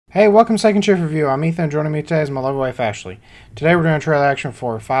Hey, welcome to Second Shift Review. I'm Ethan, and joining me today is my lovely wife, Ashley. Today we're doing a trailer action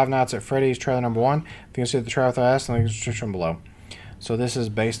for Five Nights at Freddy's trailer number 1. If you can see the trailer with the S, link in the description below. So this is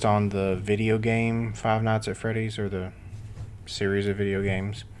based on the video game Five Nights at Freddy's, or the series of video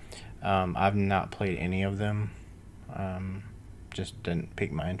games. I've not played any of them. Just didn't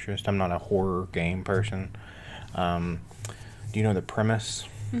pique my interest. I'm not a horror game person. Do you know the premise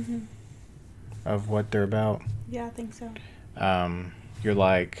of what they're about? Yeah, I think so. You're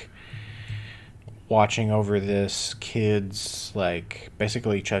like watching over this kid's, like,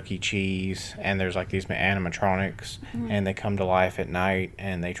 basically Chuck E. Cheese, and there's like these animatronics, and they come to life at night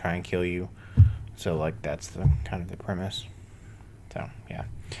and they try and kill you. So like that's the kind of the premise. So yeah,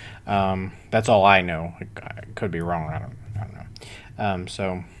 that's all I know. I could be wrong. I don't know.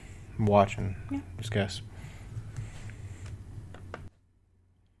 So I'm watching. Yeah. Discuss.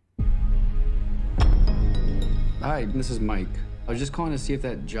 Hi, this is Mike. I was just calling to see if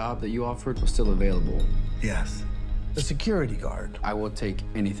that job that you offered was still available. Yes. The security guard. I will take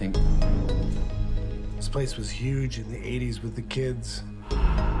anything. This place was huge in the 80s with the kids.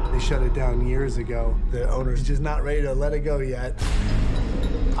 They shut it down years ago. The owner's just not ready to let it go yet.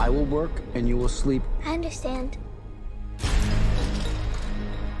 I will work and you will sleep. I understand.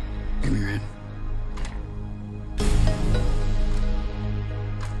 Give me your hand.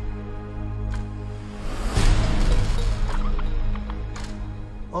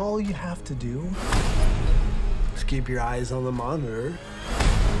 All you have to do is keep your eyes on the monitor.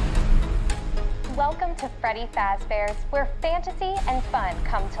 Welcome to Freddy Fazbear's, where fantasy and fun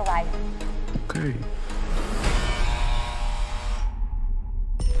come to life. Okay.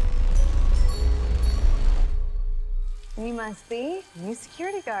 You must be new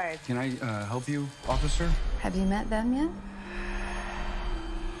security guard. Can I help you, officer? Have you met them yet?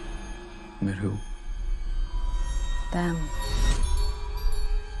 Met who? Them.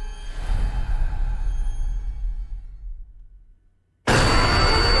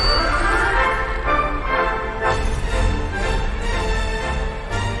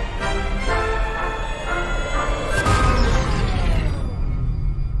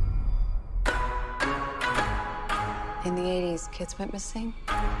 In the 80s, kids went missing.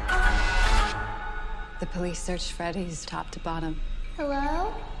 The police searched Freddys top to bottom.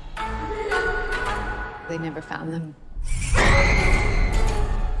 Hello? They never found them.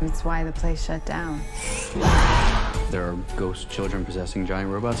 That's why the place shut down. There are ghost children possessing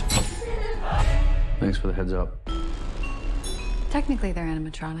giant robots. Thanks for the heads up. Technically, they're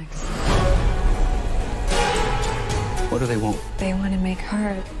animatronics. What do they want? They want to make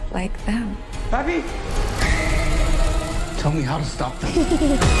her like them. Pappy! Tell me how to stop them.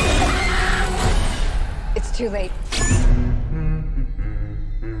 It's too late.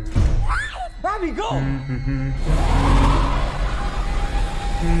 Robbie, go!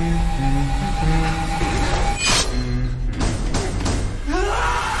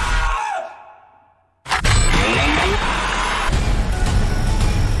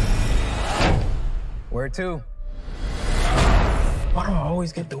 Where to? Why do I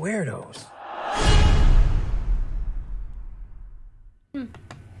always get the weirdos?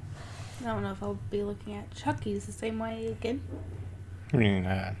 I don't know if I'll be looking at Chucky's the same way again. I mean,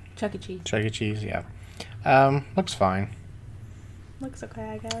 Chuck E. Cheese. Chuck E. Cheese, yeah. Looks fine. Looks okay,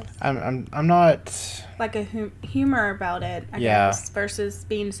 I guess. I'm not Like a humor about it, I guess, versus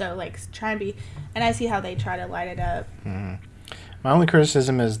being so, like, trying to be... And I see how they try to light it up. My only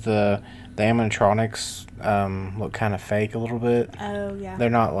criticism is the animatronics look kind of fake a little bit. Oh, yeah. They're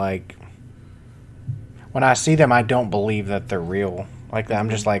not like... When I see them, I don't believe that they're real. Like, I'm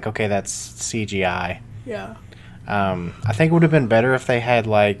just like, okay, that's CGI. Yeah. I think it would have been better if they had,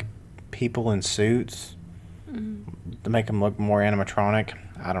 like, people in suits to make them look more animatronic.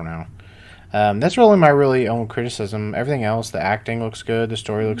 I don't know. That's really my own criticism. Everything else, the acting looks good. The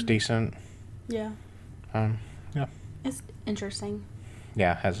story looks decent. Yeah. Yeah. It's interesting.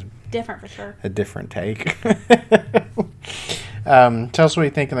 Yeah, has Different for sure. a different take. Tell us what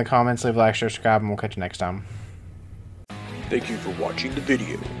you think in the comments. Leave a like, share, subscribe, and we'll catch you next time. Thank you for watching the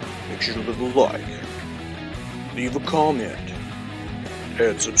video. Make sure to leave a like, leave a comment,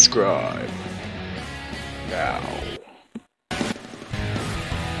 and subscribe. Now.